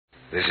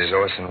This is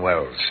Orson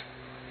Welles,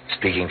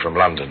 speaking from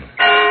London.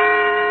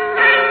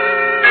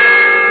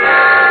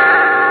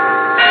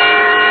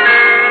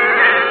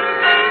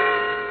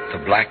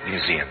 The Black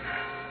Museum.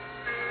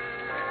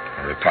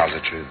 A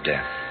repository of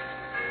death.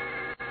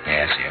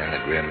 Yes, here in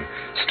the grim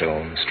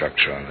stone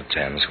structure on the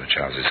Thames which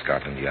houses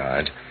Scotland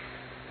Yard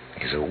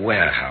is a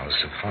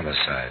warehouse of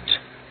homicide.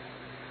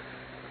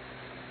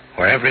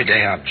 Where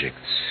everyday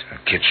objects, a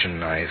kitchen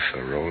knife,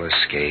 a roller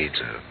skate,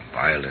 a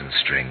violin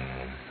string,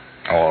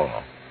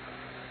 all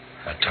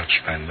are touched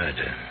by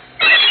murder.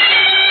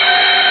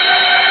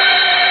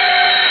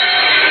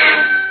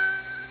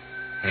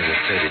 There's a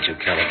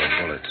 .32 caliber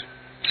bullet.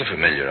 It's a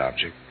familiar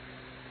object.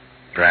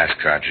 Brass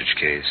cartridge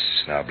case,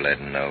 snub,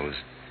 leaden nose.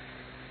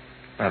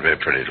 Not very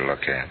pretty to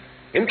look at.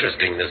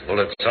 Interesting, this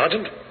bullet,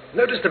 Sergeant.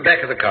 Notice the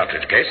back of the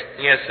cartridge case?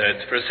 Yes, sir.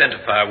 It's for a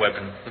centerfire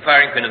weapon. The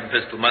firing pin of the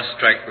pistol must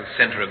strike the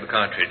center of the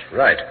cartridge.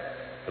 Right.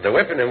 But the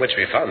weapon in which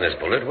we found this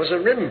bullet was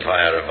a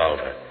rimfire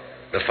revolver.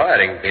 The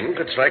firing pin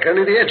could strike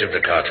only the edge of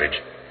the cartridge.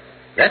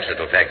 That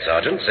little fact,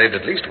 Sergeant, saved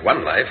at least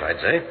one life,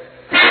 I'd say.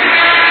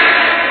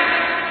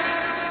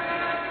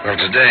 Well,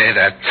 today,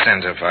 that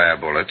centerfire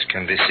bullet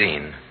can be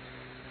seen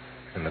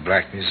in the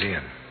Black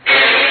Museum.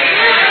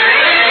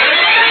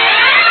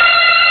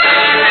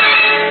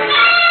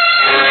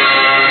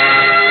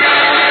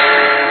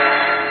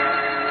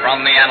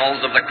 From the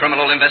annals of the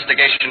Criminal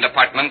Investigation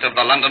Department of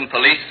the London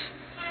Police,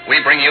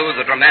 we bring you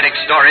the dramatic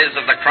stories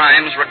of the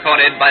crimes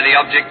recorded by the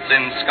objects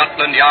in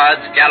Scotland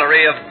Yard's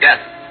Gallery of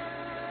Death,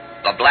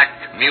 the Black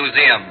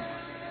Museum.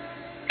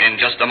 In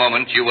just a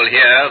moment, you will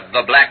hear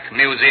The Black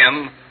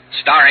Museum,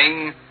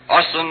 starring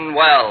Orson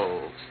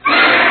Welles.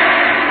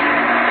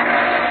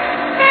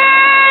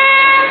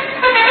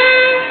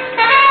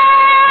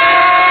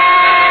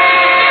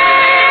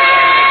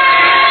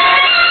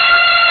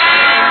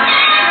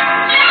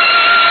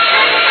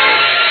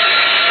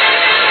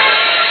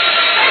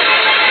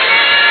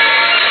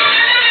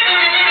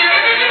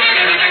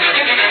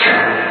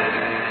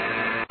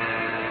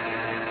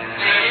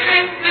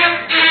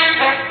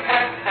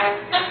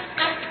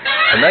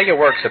 Familiar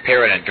works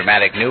appear in a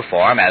dramatic new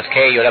form as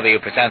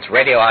KUW presents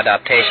radio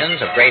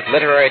adaptations of great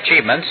literary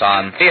achievements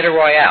on Theatre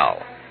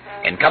Royale.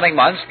 In coming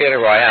months, Theatre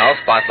Royale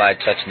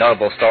spotlights such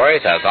notable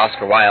stories as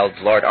Oscar Wilde's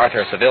Lord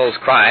Arthur Saville's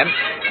Crime,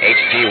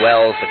 H.G.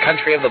 Wells' The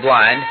Country of the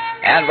Blind,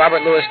 and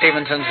Robert Louis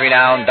Stevenson's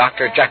renowned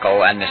Dr.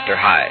 Jekyll and Mr.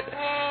 Hyde.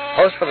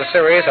 Hosts for the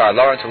series are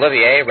Laurence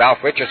Olivier, Ralph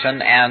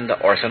Richardson, and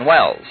Orson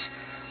Welles.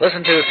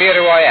 Listen to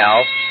Theatre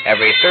Royale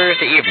every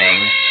Thursday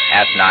evening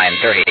at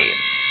 9:30.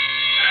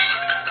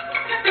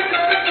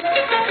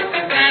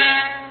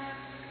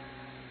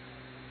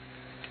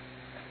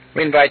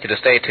 We invite you to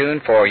stay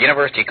tuned for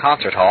University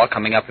Concert Hall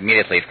coming up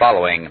immediately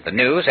following the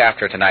news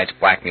after tonight's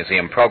Black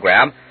Museum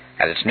program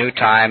at its new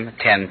time,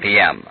 10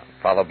 p.m.,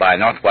 followed by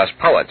Northwest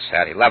Poets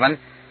at 11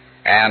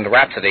 and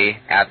Rhapsody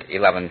at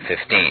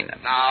 11:15.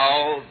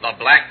 Now, The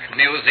Black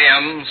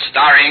Museum,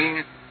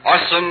 starring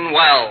Orson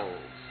Welles.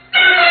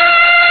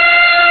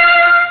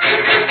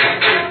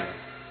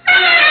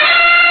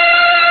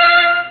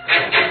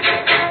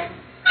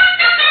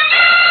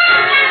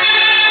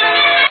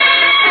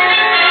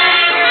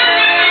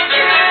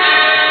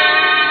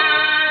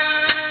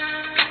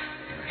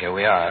 Here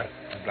we are,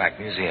 the Black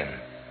Museum.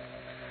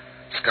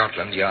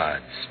 Scotland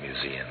Yard's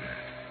museum.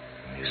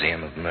 A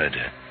museum of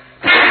murder.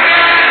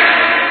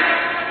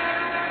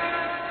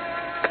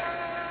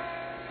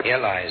 Here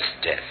lies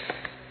death.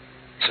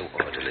 So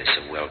orderly,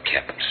 so well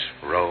kept,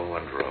 row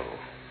and row.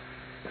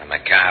 A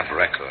macabre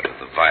record of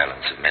the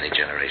violence of many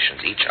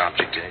generations. Each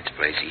object in its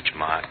place, each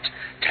marked,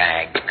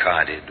 tagged,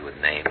 carded with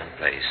name and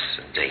place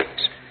and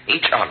date.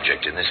 Each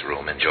object in this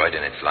room enjoyed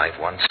in its life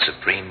one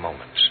supreme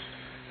moment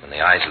when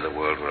the eyes of the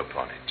world were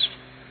upon it.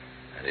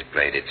 And it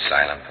played its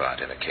silent part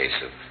in a case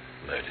of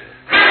murder.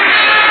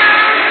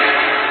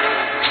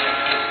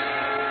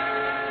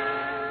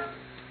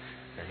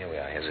 And here we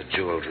are. Here's a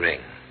jeweled ring,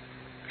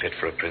 fit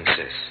for a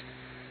princess,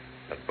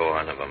 but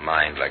born of a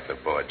mind like the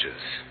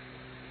Borgias.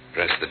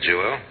 Press the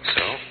jewel,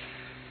 so,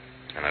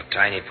 and a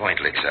tiny point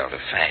licks out, a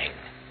fang,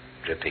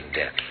 dripping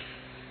death.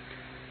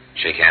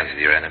 Shake hands with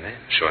your enemy.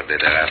 Shortly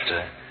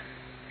thereafter,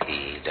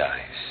 he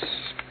dies.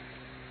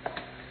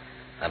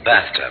 A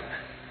bathtub.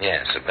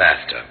 Yes, a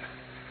bathtub.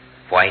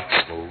 White,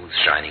 smooth,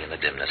 shining in the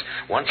dimness.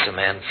 Once a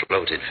man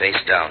floated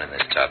face down in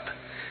this tub.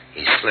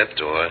 He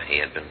slipped or he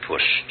had been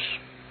pushed.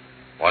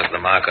 Was the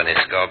mark on his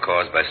skull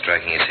caused by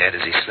striking his head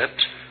as he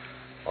slipped,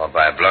 or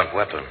by a blunt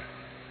weapon?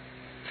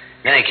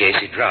 In any case,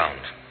 he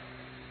drowned.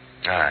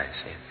 I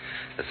see.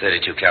 The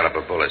 .32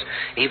 caliber bullets.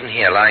 Even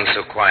here, lying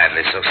so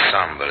quietly, so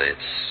somber,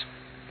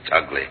 it's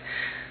ugly.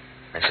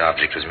 This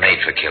object was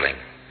made for killing.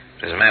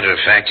 But as a matter of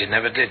fact, it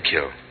never did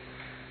kill.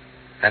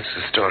 That's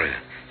the story.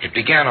 It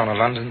began on a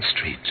London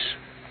street.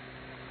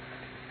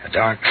 A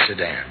dark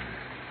sedan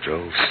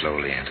drove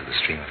slowly into the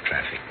stream of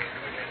traffic.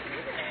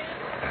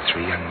 There were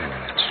 3 young men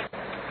in it.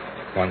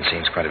 One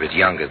seems quite a bit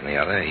younger than the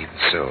other. Even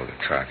so,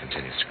 the car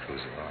continues to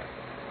cruise along.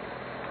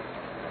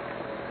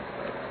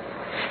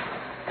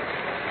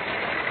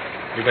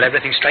 You got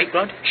everything straight,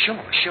 Rod? Sure.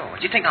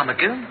 Do you think I'm a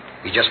goon?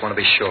 We just want to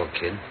be sure,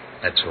 kid.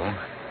 That's all.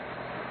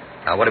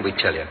 Now, what did we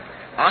tell you?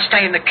 I'll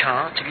stay in the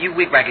car till you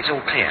wigwag it's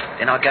all clear.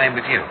 Then I'll go in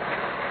with you.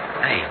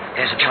 Hey,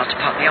 there's a chance to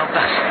park the old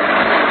bus.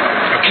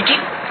 Kick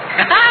it.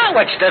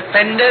 Watch the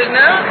fenders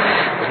now.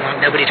 Wouldn't want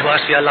nobody to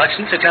ask for your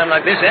license at a time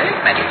like this, eh?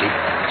 Maggie.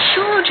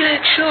 Sure,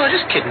 Jack, sure.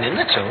 Just kidding him,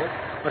 that's all.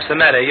 What's the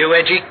matter? You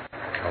edgy?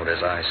 Cold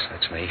as ice,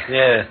 that's me.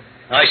 Yeah.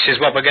 Ice is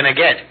what we're going to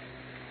get.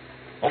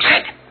 All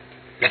set.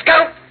 Let's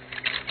go.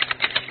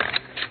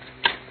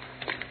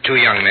 Two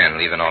young men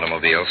leave an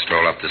automobile,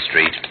 stroll up the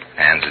street,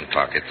 hands in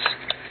pockets,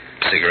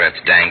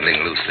 cigarettes dangling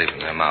loosely from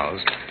their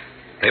mouths.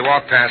 They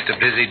walk past a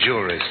busy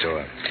jewelry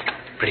store.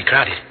 Pretty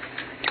crowded.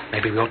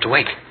 Maybe we ought to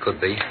wait. Could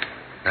be.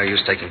 No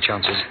use taking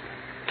chances.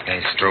 They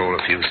stroll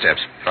a few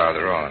steps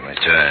farther on. They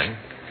turn,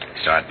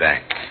 start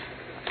back,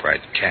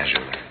 quite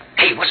casually.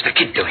 Hey, what's the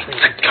kid doing?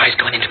 The guy's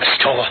going into the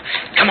store.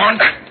 Come on.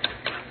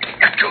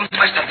 That goon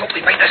must have thought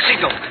we made the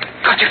signal.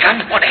 Got your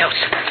gun? What else?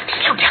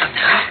 Slow down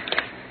now.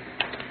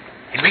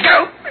 Here we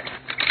go.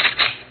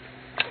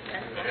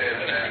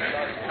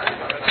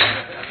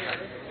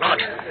 Rod,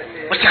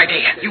 what's the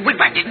idea? You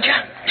wigwagged, didn't you?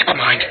 Never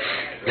mind.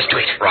 Let's do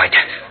it. Right.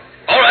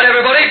 All right,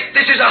 everybody.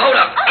 This is a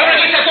hold-up.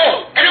 Everybody, let's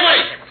go. Get away.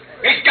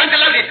 These guns are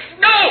loaded.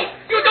 No!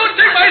 You don't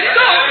take my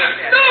stuff!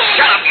 No!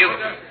 Shut up, you.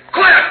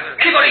 Quiet!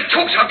 Anybody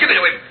talks, I'll give it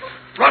to him.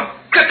 Rod,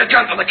 grab the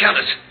junk from the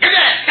counters. You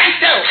there. Stand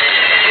still.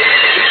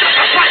 Stop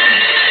the button.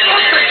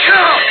 Stop the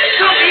car!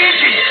 Stop the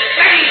engine!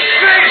 Eddie,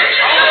 Greg!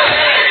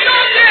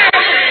 Stop there!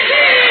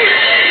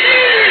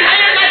 I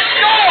am that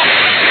store.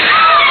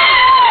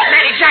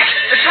 Manny, Jack,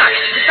 the truck.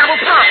 It's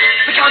double parked.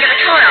 We can't get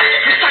the car out.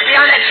 We're stuck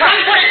behind that truck.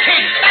 What a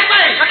kid. That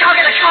way. I can't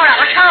get the car out.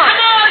 I can't.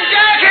 Come on,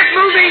 Jack. Get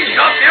moving!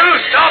 Stop, you!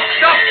 Stop!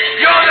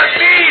 You're the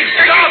thieves!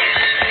 Stop!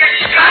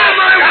 Out of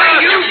my way,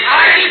 you!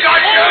 I've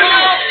got you!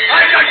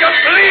 I've got you,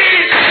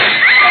 please!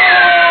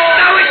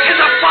 Now it's in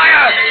the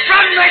fire!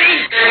 Run,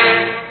 ready!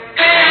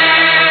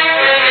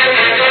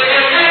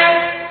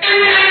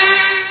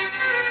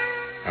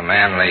 A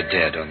man lay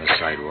dead on the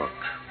sidewalk.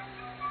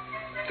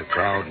 The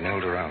crowd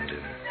milled around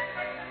him.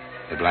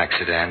 The black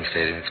sedan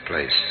stayed in its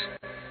place.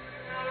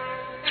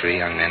 Three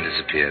young men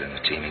disappeared in the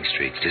teeming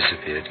streets,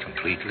 disappeared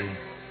completely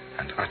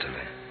and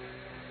utterly.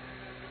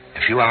 A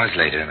few hours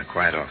later, in a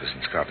quiet office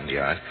in Scotland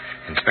Yard,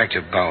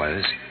 Inspector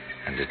Bowers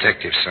and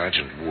Detective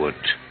Sergeant Wood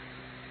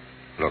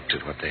looked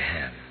at what they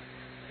had.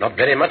 Not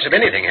very much of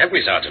anything, have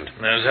we, Sergeant?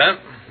 No, sir.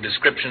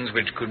 Descriptions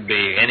which could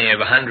be any of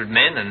 100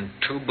 men and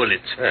 2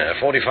 bullets.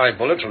 45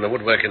 bullets from the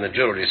woodwork in the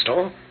jewelry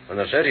store, and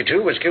the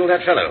 32 which killed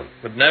that fellow.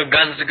 With no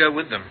guns to go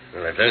with them.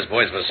 Well, if those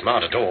boys were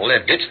smart at all,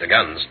 they'd ditch the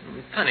guns.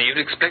 Funny, you'd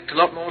expect a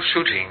lot more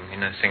shooting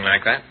in a thing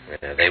like that.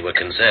 They were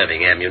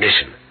conserving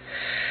ammunition.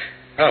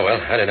 Oh, well,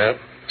 I don't know.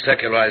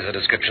 Circularize the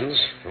descriptions,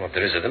 what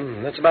there is of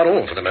them. That's about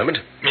all for the moment.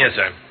 Yes,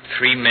 sir.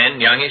 3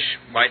 men, youngish,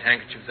 white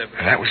handkerchiefs over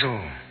And that was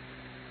all.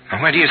 Now,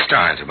 where do you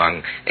start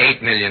among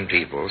 8 million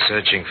people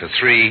searching for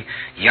 3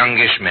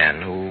 youngish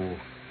men who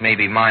may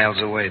be miles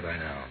away by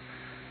now?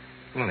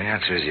 Well, the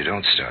answer is you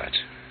don't start.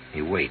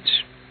 You wait.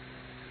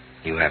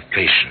 You have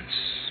patience.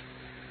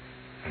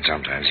 And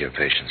sometimes your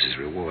patience is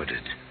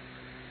rewarded.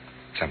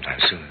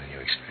 Sometimes sooner than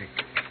you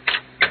expect.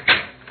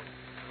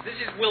 This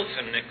is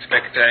Wilson,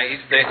 Inspector. He's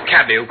the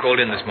cabbie who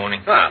called in this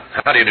morning. Ah,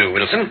 how do you do,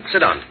 Wilson?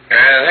 Sit down.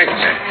 Thank you,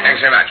 sir.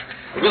 Thanks very much.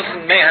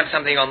 Wilson may have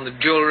something on the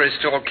jewelry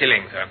store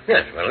killing, sir.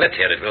 Yes, well, let's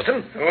hear it,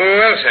 Wilson.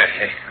 Well, sir,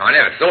 I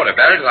never thought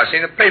about it till I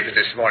seen the papers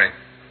this morning.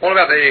 All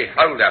about the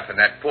hold-up and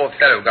that poor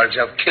fellow who got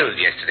himself killed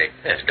yesterday.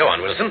 Yes, go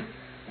on, Wilson.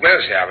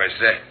 Well, sir, I was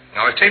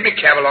taking my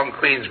cab along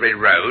Queensbury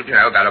Road,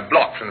 about a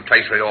block from the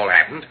place where it all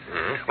happened,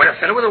 when a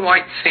fellow with a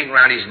white thing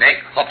round his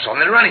neck hops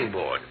on the running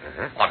board.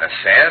 I'm a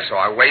fare, so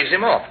I waves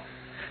him off.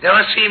 Then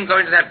I see him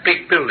going to that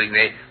big building,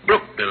 the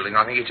Brook Building,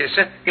 I think it is,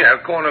 sir.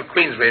 Corner of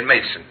Queensbury and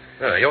Mason.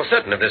 Oh, you're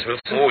certain of this,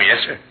 Wilson? Oh,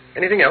 yes, sir.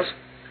 Anything else?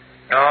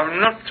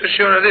 I'm not so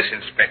sure of this,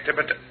 Inspector,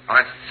 but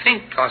I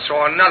think I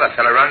saw another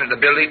fellow run into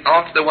the building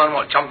after the one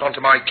what jumped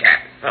onto my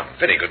cab. Oh,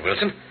 very good,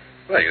 Wilson.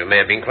 Well, you may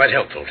have been quite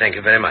helpful. Thank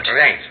you very much.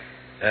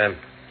 Thanks.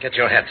 Get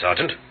your hat,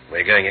 Sergeant.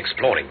 We're going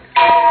exploring.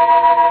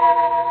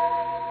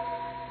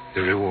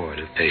 The reward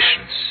of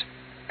patience.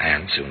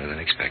 And sooner than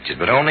expected,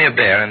 but only a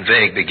bare and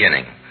vague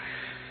beginning.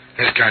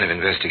 This kind of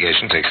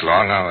investigation takes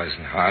long hours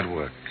and hard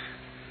work.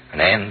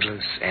 And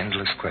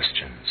endless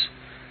questions.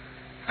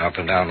 Up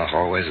and down the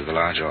hallways of the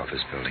large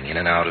office building, in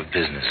and out of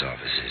business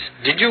offices.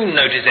 Did you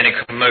notice any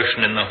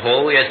commotion in the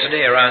hall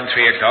yesterday around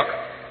 3 o'clock?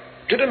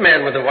 Did a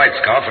man with a white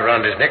scarf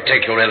around his neck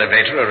take your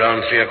elevator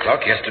around 3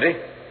 o'clock yesterday?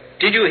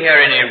 Did you hear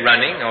any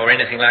running or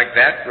anything like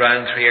that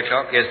around 3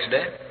 o'clock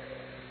yesterday?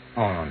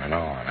 On and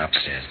on,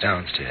 upstairs,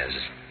 downstairs,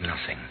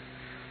 nothing.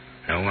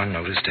 No one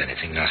noticed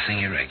anything,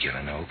 nothing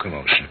irregular, no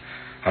commotion.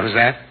 What was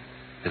that?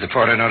 Did the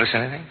porter notice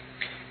anything?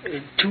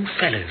 2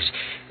 fellows.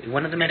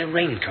 One of them had a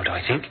raincoat,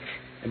 I think.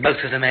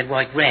 Both of them had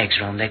white rags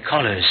round their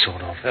collars,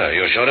 sort of. Oh,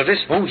 you're sure of this?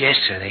 Oh, yes,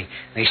 sir.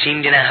 They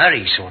seemed in a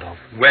hurry, sort of.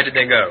 Where did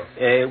they go?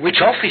 Which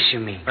office, you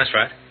mean? That's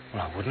right.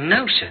 Well, I wouldn't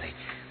know, sir.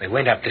 They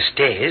went up the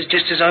stairs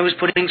just as I was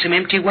putting some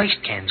empty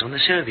waste cans on the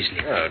service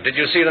lift. Oh, did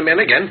you see the men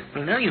again?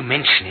 Well, now you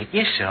mention it,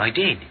 yes, sir, I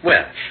did.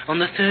 Where? On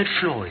the 3rd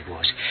floor it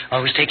was. I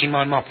was taking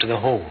my mop to the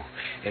hall.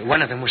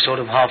 One of them was sort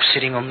of half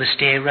sitting on the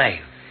stair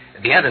rail.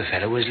 The other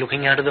fellow was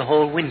looking out of the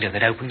hall window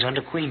that opens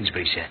onto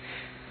Queensbury, sir.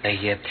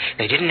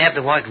 They didn't have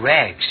the white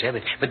rags,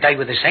 sir, but they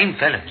were the same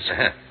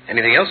fellows.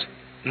 Anything else?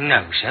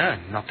 No, sir,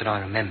 not that I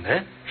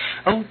remember.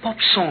 Oh, Pop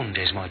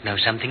Saunders might know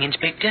something,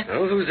 Inspector.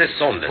 Oh, who's this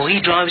Saunders? Well, he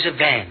drives a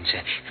van,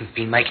 sir.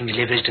 Been making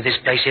deliveries to this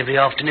place every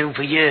afternoon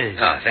for years.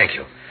 Ah, thank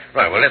you.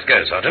 Right, well, let's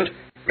go, Sergeant.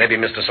 Maybe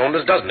Mr.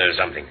 Saunders does know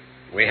something.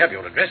 We have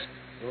your address.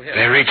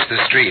 They reached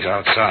the street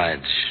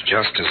outside,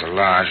 just as a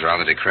large,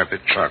 rather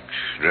decrepit truck,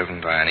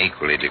 driven by an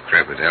equally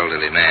decrepit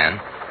elderly man,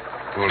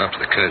 pulled up to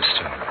the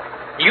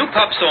curbstone. You,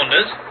 Pop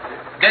Saunders?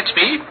 That's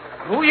me.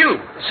 Who are you?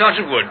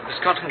 Sergeant Wood,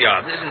 Scotland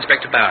Yard. This is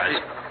Inspector Bowers.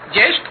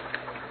 Yes?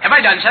 Have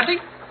I done something?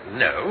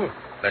 No,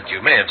 but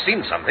you may have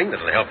seen something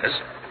that'll help us.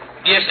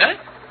 Yes, sir.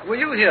 Were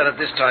you here at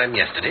this time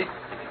yesterday?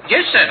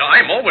 Yes, sir.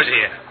 I'm always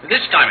here.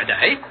 This time of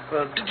day.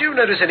 Well, did you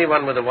notice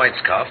anyone with a white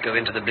scarf go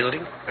into the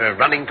building?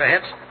 Running,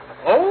 perhaps?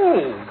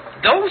 Oh,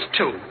 those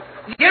two.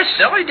 Yes,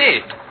 sir, I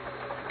did.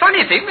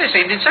 Funny thing, they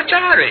seemed in such a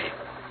hurry.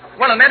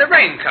 One of them had a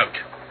raincoat.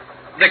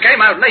 They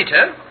came out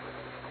later.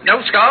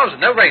 No scarves,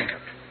 no raincoat.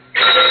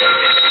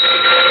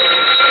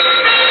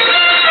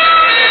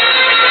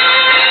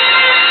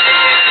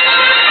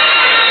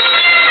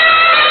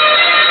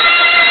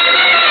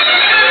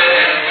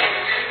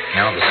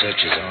 Now the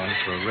search is on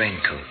for a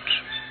raincoat.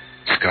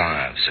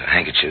 Scarves or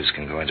handkerchiefs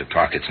can go into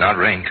pockets, not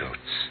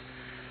raincoats.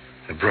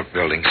 The Brook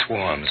building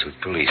swarms with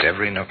police.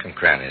 Every nook and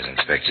cranny is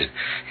inspected.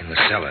 In the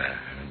cellar,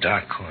 in a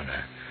dark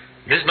corner.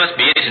 This must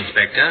be it,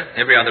 Inspector.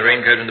 Every other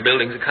raincoat in the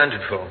building's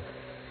accounted for.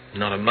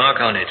 Not a mark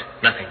on it.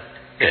 Nothing.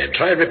 Yeah,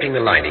 try ripping the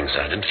lining,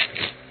 Sergeant.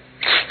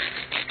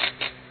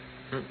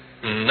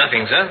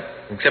 Nothing, sir.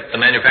 Except the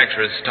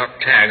manufacturer's stock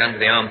tag under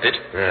the armpit.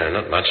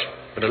 Not much,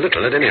 but a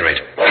little at any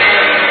rate.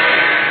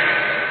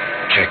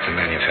 Check the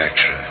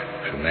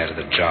manufacturer. From there to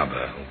the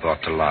jobber who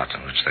bought the lot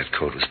on which that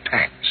coat was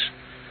packed.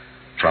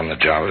 From the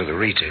jobber to the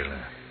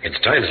retailer. It's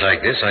times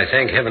like this I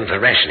thank heaven for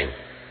rationing.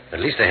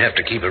 At least they have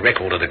to keep a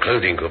record of the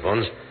clothing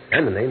coupons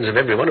and the names of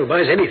everyone who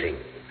buys anything.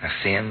 A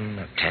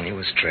thin,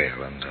 tenuous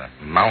trail and a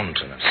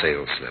mountain of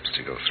sales slips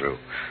to go through.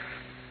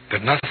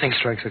 But nothing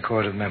strikes a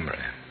chord of memory.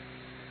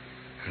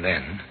 And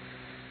then,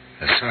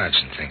 the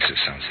sergeant thinks of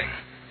something.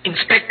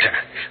 Inspector,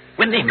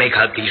 when they make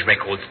out these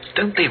records,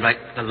 don't they write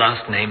the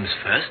last names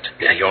first?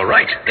 Yeah, you're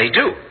right. They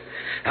do.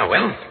 Oh,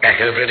 well,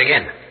 back over it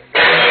again.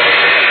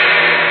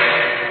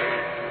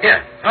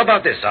 Here, how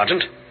about this,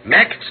 Sergeant?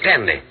 Mac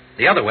Stanley.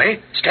 The other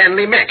way,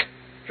 Stanley Mac.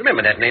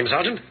 Remember that name,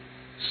 Sergeant?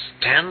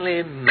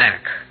 Stanley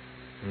Mac.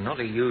 Not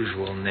a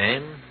usual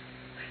name.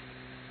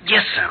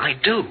 Yes, sir, I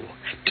do.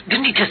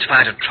 Didn't he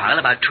testify at a trial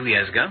about 2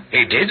 years ago?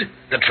 He did.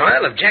 The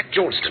trial of Jack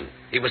Georgeston.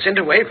 He was sent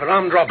away for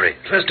armed robbery.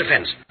 First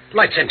offense.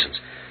 Light sentence.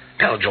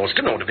 Pal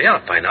Georgeston ought to be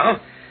out by now.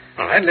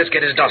 All right, let's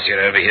get his dossier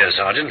over here,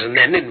 Sergeant, and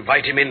then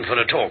invite him in for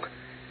a talk.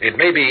 It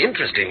may be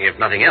interesting, if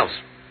nothing else.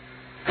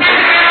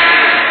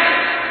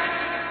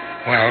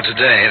 Well,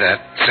 today,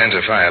 that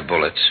centerfire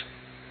bullet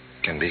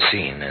can be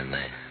seen in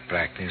the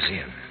Black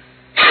Museum.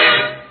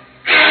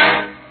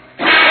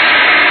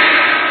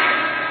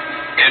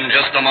 In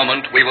just a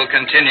moment, we will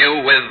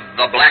continue with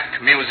The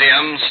Black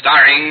Museum,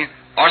 starring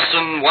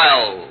Orson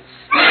Welles.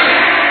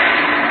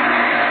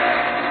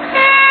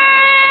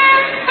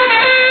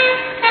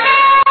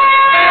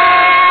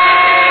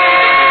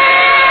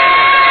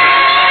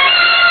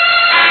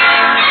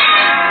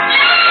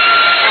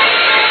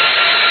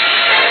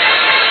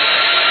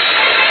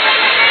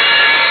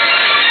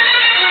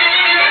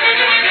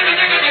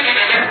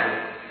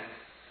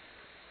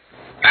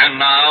 And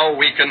now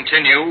we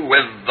continue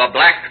with The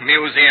Black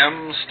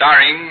Museum,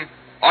 starring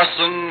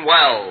Orson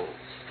Welles.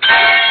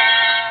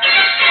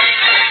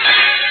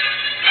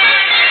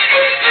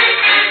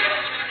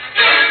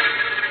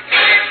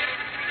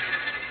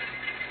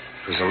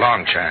 It was a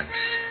long chance.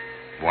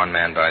 One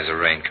man buys a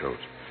raincoat.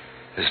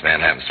 This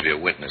man happens to be a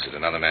witness at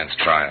another man's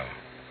trial.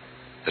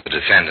 The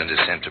defendant is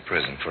sent to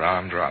prison for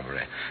armed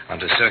robbery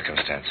under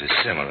circumstances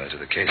similar to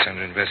the case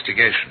under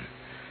investigation.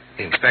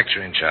 The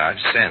inspector in charge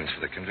sends for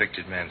the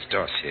convicted man's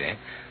dossier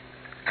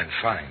and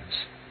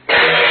finds.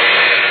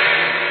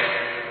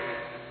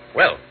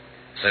 Well,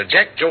 Sir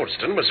Jack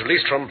Georgeston was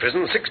released from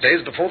prison 6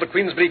 days before the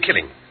Queensbury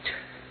killing.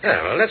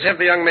 Well, let's have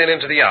the young man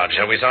into the yard,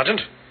 shall we,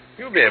 Sergeant?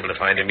 You'll be able to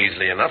find him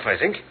easily enough, I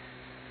think.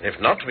 If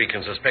not, we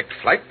can suspect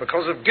flight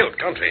because of guilt,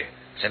 can't we?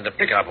 Send a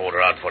pickup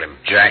order out for him.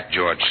 Jack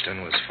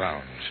Georgeston was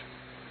found.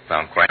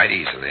 Found quite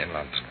easily in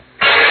London.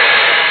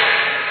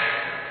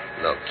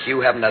 Look, you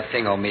haven't a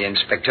thing on me,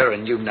 Inspector,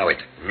 and you know it.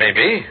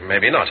 Maybe,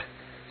 maybe not.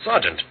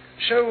 Sergeant,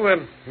 show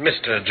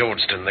Mr.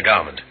 Georgeston the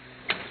garment.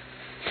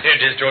 Here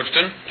it is,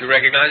 Georgeston. Do you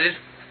recognize it?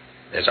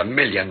 There's a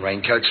million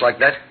raincoats like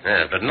that.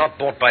 But not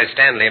bought by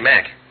Stanley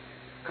Mac.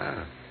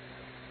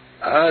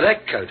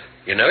 That coat.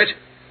 You know it?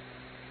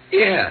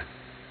 Yeah.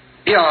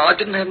 Yeah, I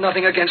didn't have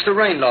nothing against the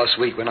rain last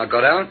week when I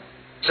got out.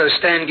 So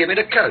Stan gave me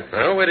the coat.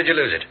 Oh, where did you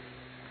lose it?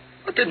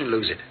 I didn't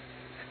lose it.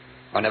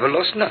 I never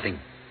lost nothing.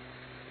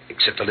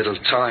 Except a little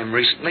time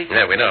recently.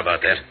 Yeah, we know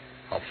about that.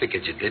 I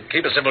figured you did.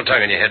 Keep a civil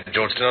tongue in your head,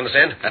 Georgeston,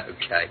 understand?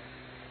 Okay.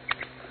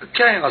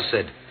 Okay, I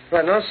said.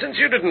 Right, now, since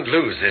you didn't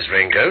lose this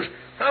raincoat,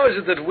 how is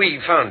it that we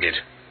found it?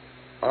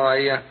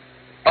 I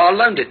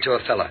loaned it to a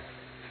fella.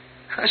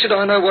 How should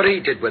I know what he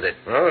did with it?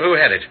 Oh, who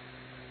had it?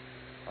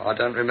 I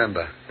don't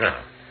remember.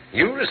 Now,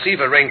 you receive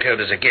a raincoat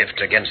as a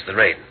gift against the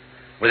rain.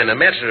 Within a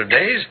matter of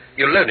days,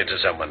 you loan it to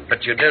someone,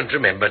 but you don't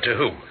remember to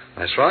whom.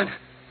 That's right.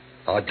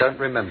 I don't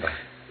remember.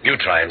 You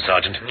try him,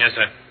 Sergeant. Yes,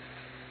 sir.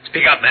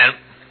 Speak up, man.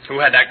 Who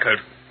had that coat?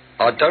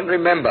 I don't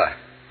remember.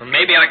 Well,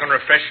 maybe I can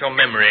refresh your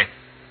memory.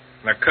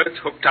 The coat's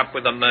hooked up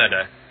with a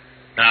murder.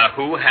 Now,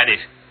 who had it?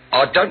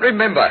 I don't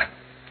remember.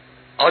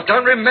 I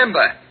don't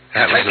remember.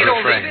 That was Take the it or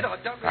leave refrain. it, I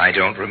don't remember. I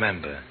don't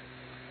remember.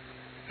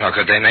 Nor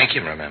could they make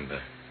him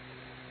remember.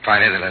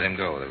 Finally, they let him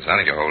go. There was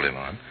nothing to hold him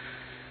on.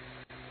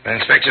 But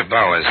Inspector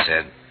Bowers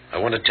said, I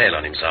want a tail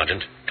on him,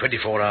 Sergeant.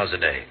 24 hours a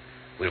day.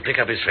 We'll pick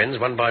up his friends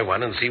one by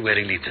one and see where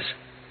he leads us.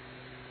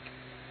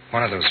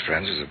 one of those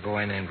friends was a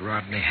boy named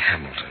Rodney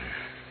Hamilton.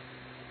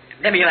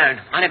 Let me alone.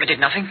 I never did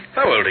nothing.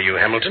 How old are you,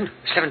 Hamilton?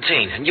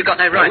 17, and you got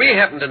no Now, right. we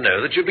happen to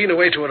know that you've been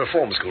away to a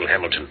reform school,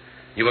 Hamilton.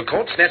 You were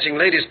caught snatching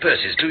ladies'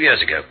 purses 2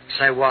 years ago.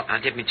 So what? I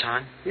did me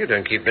time. You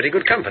don't keep very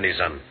good company,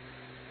 son.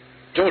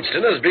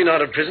 Georgeston has been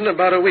out of prison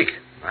about a week.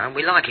 Well,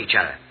 we like each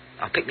other.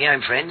 I pick my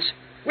own friends.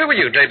 Where were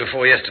you day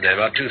before yesterday,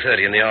 about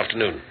 2:30 in the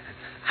afternoon?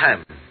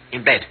 Home.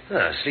 In bed.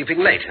 Ah, sleeping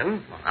late, huh?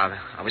 Well,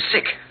 I was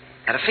sick.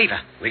 Had a fever.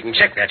 We can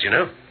check that, you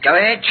know. Go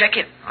ahead, check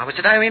it. I was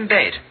at home in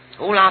bed.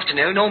 All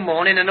afternoon, all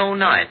morning, and all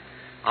night.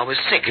 I was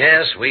sick.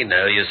 Yes, we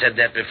know. You said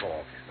that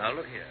before. Now,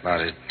 look here.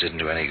 But it didn't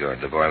do any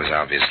good. The boy was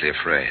obviously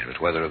afraid.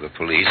 But whether of the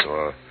police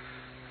or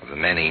of the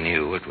men he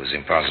knew, it was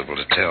impossible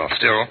to tell.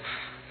 Still,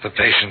 the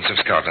patience of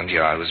Scotland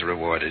Yard was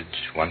rewarded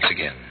once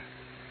again.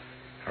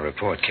 A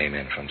report came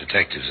in from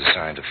detectives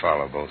assigned to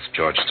follow both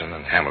Georgeston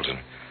and Hamilton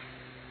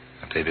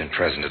that they'd been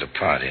present at a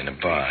party in a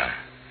bar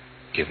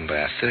given by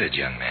a third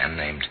young man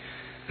named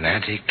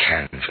Natty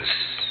Canvas.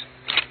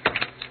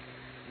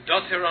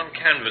 Dossier on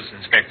canvas,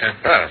 Inspector.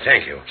 Ah,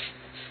 thank you.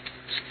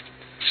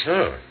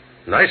 So,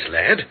 nice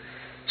lad.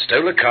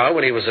 Stole a car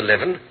when he was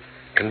 11.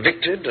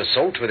 Convicted,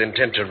 assault with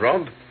intent to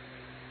rob.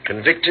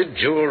 Convicted,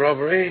 jewel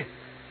robbery.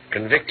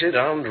 Convicted,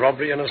 armed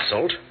robbery and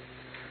assault.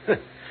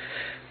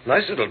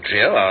 Nice little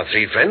trio, our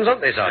three friends, aren't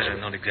they, Sergeant?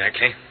 Not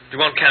exactly. Do you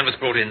want canvas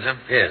brought in, sir?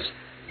 Yes,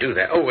 do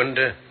that. Oh, and,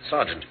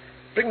 Sergeant,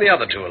 bring the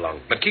other two along,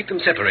 but keep them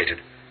separated.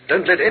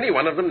 Don't let any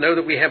one of them know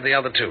that we have the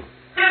other two.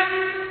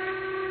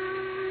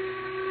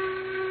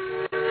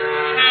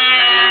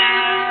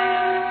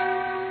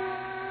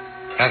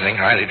 Nothing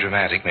highly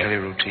dramatic, merely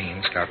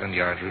routine, Scotland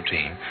Yard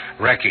routine,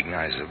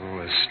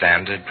 recognizable as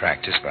standard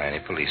practice by any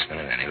policeman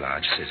in any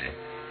large city.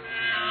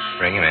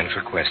 Bring him in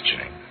for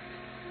questioning.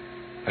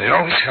 But it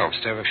always helps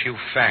to have a few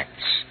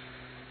facts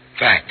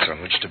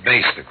on which to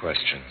base the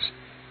questions.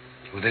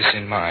 With this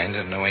in mind,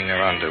 and knowing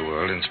their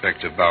underworld,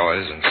 Inspector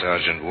Bowers and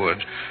Sergeant Wood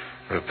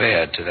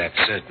repaired to that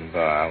certain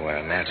bar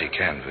where Natty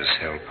Canvas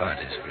held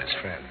parties for his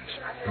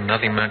friends.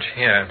 Nothing much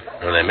here.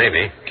 Well, there may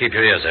be. Keep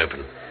your ears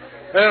open.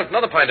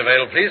 Another pint of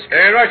ale, please.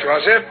 Right you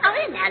are, sir.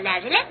 Oh, now,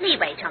 Larry, let me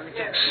wait on the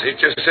gentleman. Sit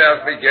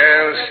yourself,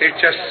 Miguel. Sit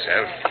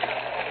yourself.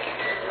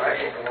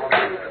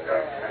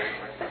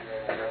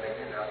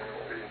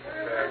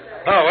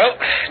 Oh,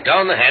 well,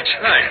 down the hatch.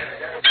 Right.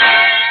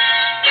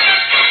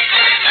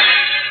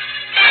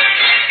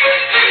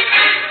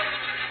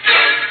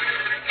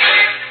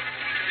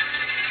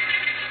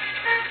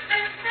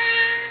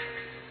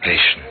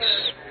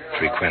 Patience.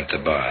 Frequent the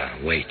bar.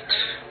 Wait.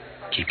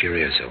 Keep your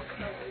ears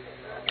open.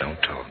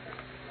 Don't talk.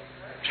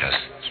 Just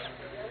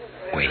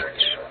wait.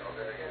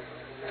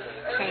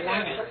 Say,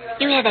 Larry,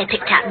 you hear they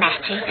picked up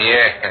Matty?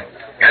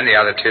 Yeah, and the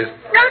other two.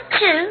 Not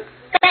two.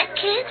 That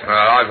kid?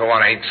 Well, I, for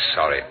one, ain't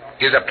sorry.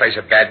 Gives the place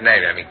a bad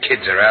name, having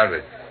kids around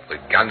with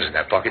guns in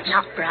their pockets.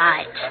 Not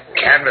bright.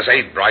 Canvas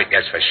ain't bright,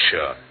 that's for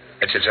sure.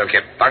 It's he'll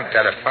get bunked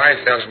out of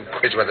 5,000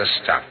 quid worth of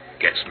stuff.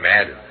 Gets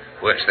mad and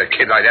works the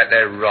kid like that,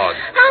 they're rod.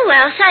 Oh,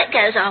 well, so it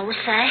goes, I always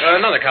say.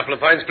 Another couple of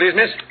pints, please,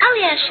 miss. Oh,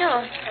 yeah,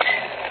 sure.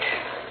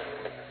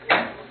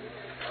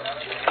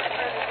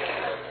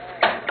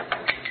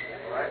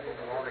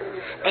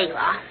 There you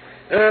are.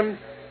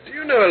 Do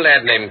you know a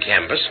lad named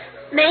Canvas?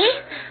 Me?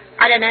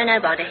 I don't know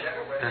nobody.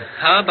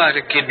 How about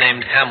a kid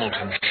named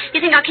Hamilton?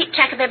 You think I'll keep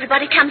track of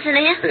everybody comes in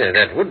here? Yeah,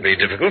 that would be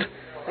difficult.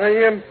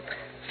 I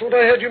thought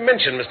I heard you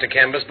mention Mr.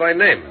 Canvas by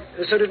name.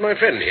 So did my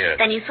friend here.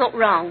 Then you thought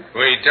wrong.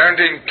 We don't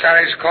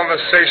encourage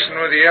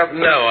conversation with the other.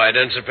 No, I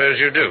don't suppose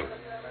you do.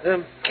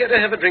 Care to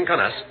have a drink on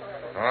us?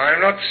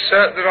 I'm not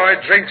certain that I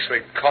drinks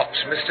with cops,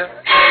 mister.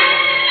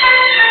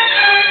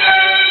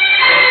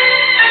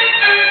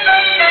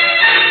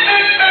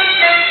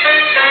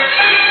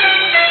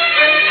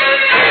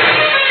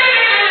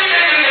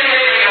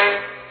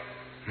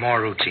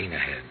 More routine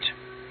ahead.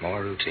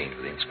 More routine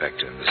for the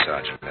inspector and the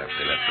sergeant after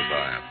they left the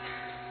bar.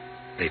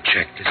 They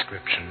checked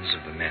descriptions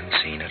of the men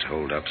seen at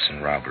holdups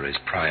and robberies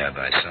prior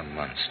by some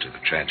months to the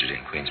tragedy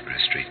in Queensbury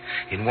Street.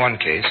 In one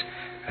case,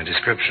 a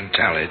description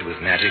tallied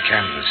with Matty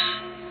Canvas.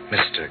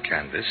 Mr.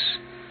 Canvas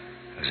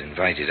was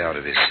invited out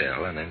of his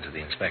cell and into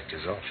the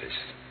inspector's office.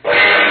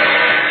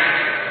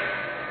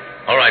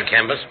 All right,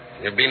 Canvas.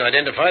 You've been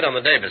identified on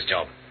the Davis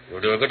job.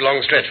 You'll do a good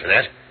long stretch for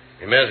that.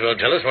 You may as well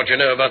tell us what you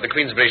know about the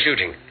Queensbury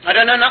shooting. I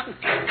don't know nothing.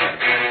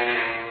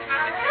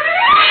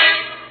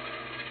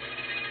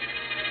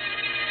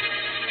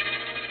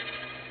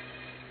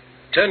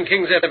 Turn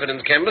King's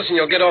evidence, Canvas, and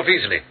you'll get off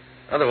easily.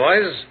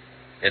 Otherwise,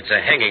 it's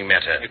a hanging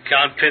matter. You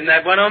can't pin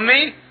that one on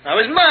me. I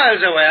was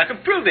miles away. I can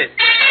prove it.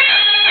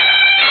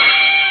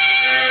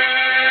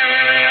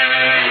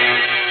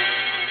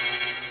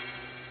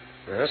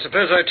 I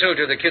suppose I told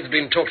you the kid's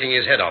been talking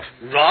his head off.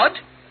 Rod?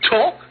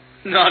 Talk?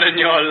 Not in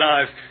your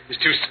life. He's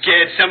too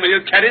scared somebody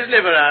will cut his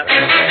liver out.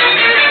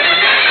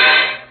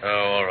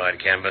 Oh, all right,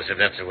 Canvas, if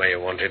that's the way you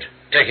want it.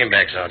 Take him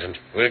back, Sergeant.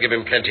 We'll give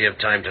him plenty of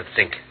time to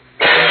think.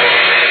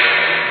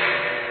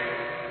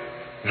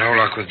 No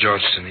luck with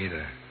Georgeston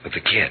either. But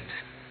the kid,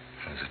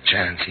 there's a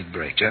chance he'd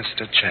break. Just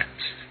a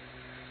chance.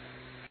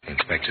 The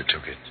inspector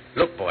took it.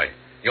 Look, boy,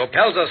 your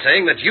pals are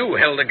saying that you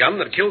held a gun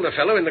that killed the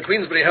fellow in the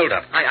Queensbury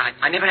hold-up.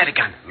 I never had a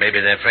gun.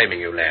 Maybe they're framing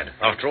you, lad.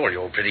 After all,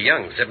 you're pretty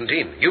young,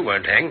 17. You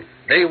won't hang.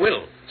 They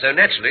will. So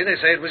naturally, they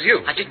say it was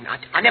you. I didn't.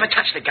 I never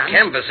touched the gun.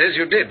 Canvas says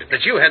you did,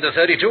 that you had the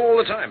 32 all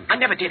the time. I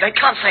never did. They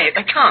can't say it.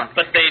 They can't.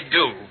 But they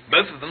do.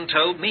 Both of them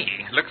told me.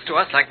 Looks to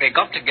us like they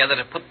got together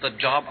to put the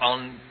job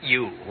on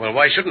you. Well,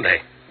 why shouldn't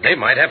they? They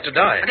might have to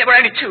die. But there were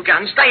only 2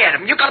 guns. They had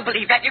them. You got to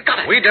believe that. You got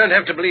to. We don't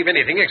have to believe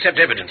anything except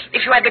evidence.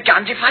 If you had the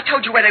guns, if I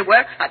told you where they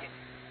were, I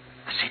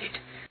said it.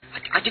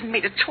 I didn't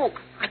mean to talk.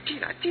 I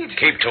did.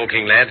 Keep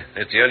talking, lad.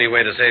 It's the only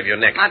way to save your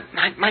neck.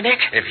 My neck?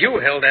 If you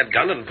held that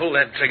gun and pulled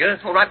that trigger...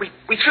 All right, we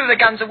threw the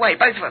guns away,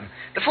 both of them.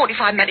 The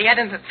 45 Matty had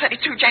and the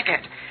 32 Jack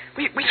had.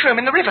 We threw them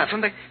in the river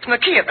from the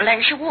quay at the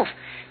Lancashire Wharf.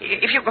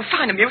 If you can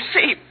find them, you'll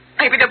see.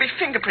 Maybe there'll be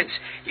fingerprints.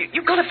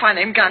 You've got to find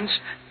them guns.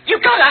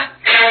 You've got to.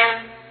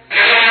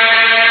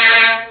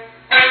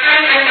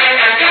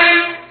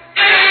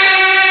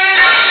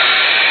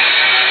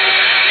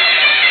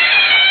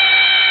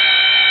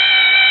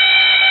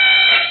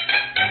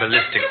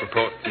 Ballistic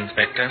report,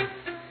 Inspector.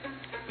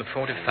 The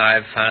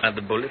 45 fired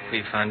the bullet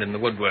we found in the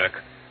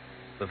woodwork.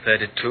 The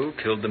 32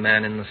 killed the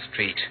man in the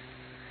street.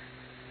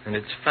 And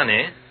it's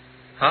funny,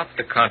 half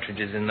the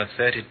cartridges in the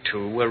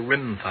 32 were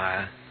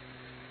rimfire.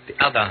 The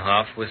other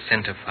half was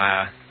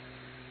centerfire.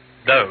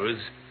 Those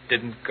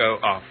didn't go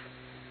off.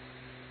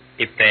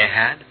 If they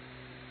had,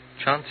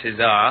 chances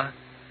are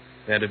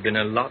there'd have been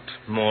a lot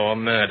more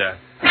murder.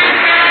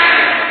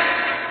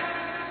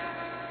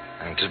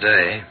 And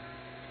today,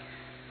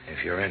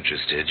 if you're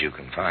interested, you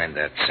can find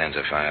that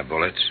centerfire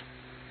bullet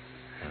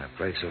in a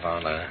place of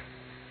honor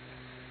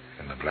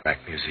in the Black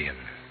Museum.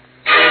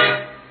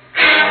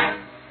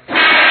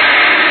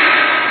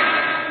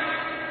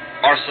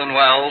 Orson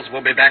Welles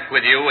will be back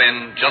with you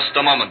in just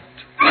a moment.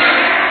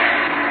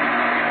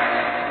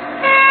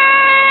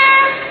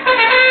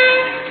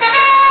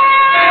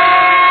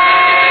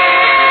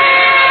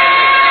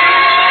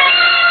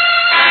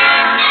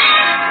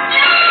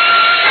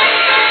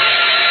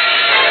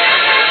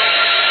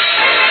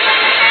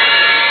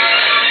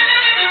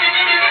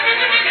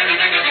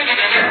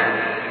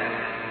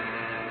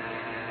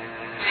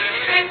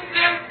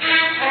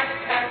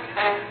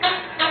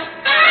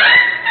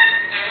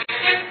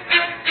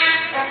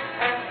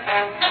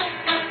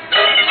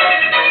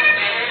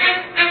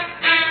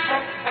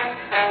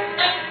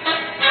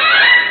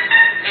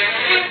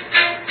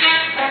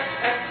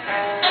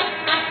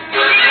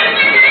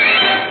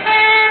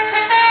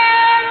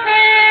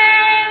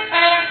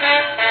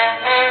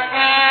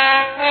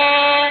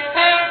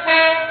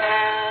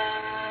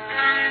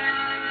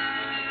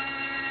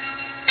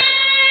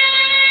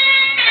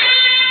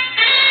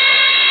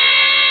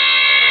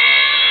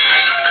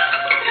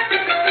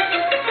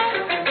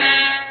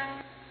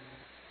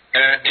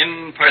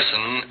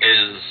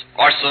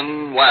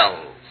 Orson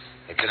Welles.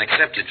 It's an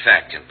accepted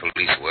fact in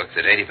police work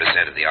that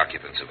 80% of the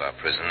occupants of our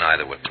prison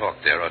either would talk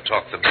there or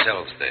talk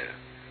themselves there.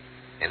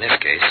 In this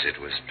case, it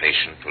was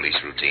patient police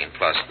routine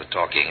plus the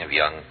talking of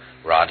young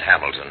Rod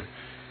Hamilton,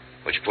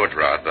 which put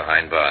Rod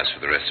behind bars for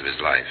the rest of his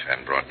life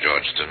and brought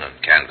Georgeston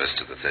and Canvas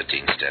to the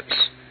 13 steps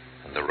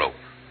and the rope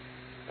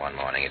one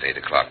morning at 8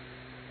 o'clock.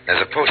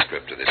 There's a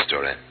postscript to this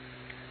story.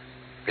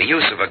 The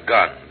use of a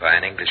gun by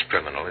an English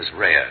criminal is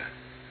rare.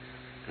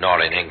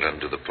 Nor in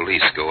England do the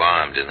police go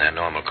armed in their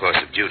normal course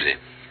of duty.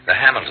 The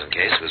Hamilton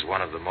case was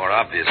one of the more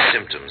obvious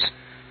symptoms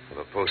of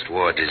a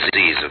post-war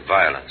disease of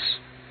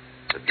violence.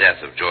 The death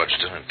of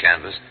Georgeston and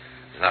Canvas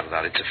is not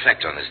without its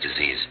effect on this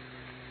disease.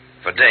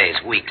 For days,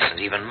 weeks, and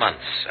even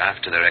months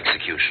after their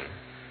execution,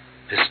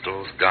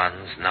 pistols,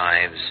 guns,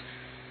 knives,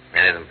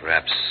 many of them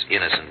perhaps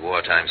innocent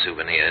wartime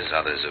souvenirs,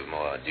 others of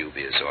more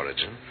dubious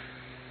origin,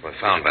 were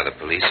found by the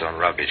police on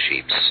rubbish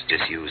heaps,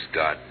 disused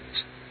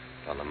gardens,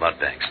 on the mud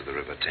banks of the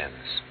River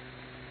Thames.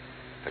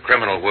 The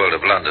criminal world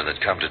of London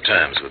had come to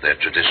terms with their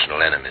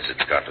traditional enemies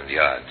at Scotland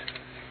Yard.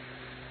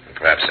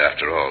 Perhaps,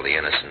 after all, the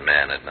innocent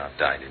man had not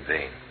died in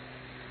vain.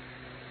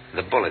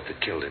 The bullet that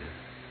killed him,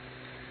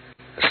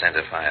 the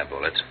center-fire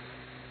bullet,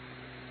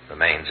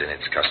 remains in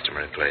its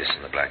customary place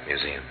in the Black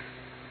Museum.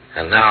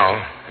 And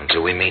now,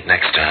 until we meet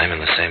next time in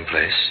the same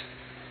place,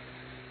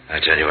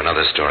 I tell you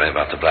another story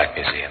about the Black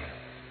Museum.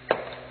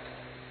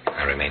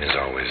 I remain, as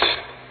always,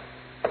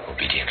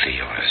 obediently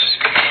yours.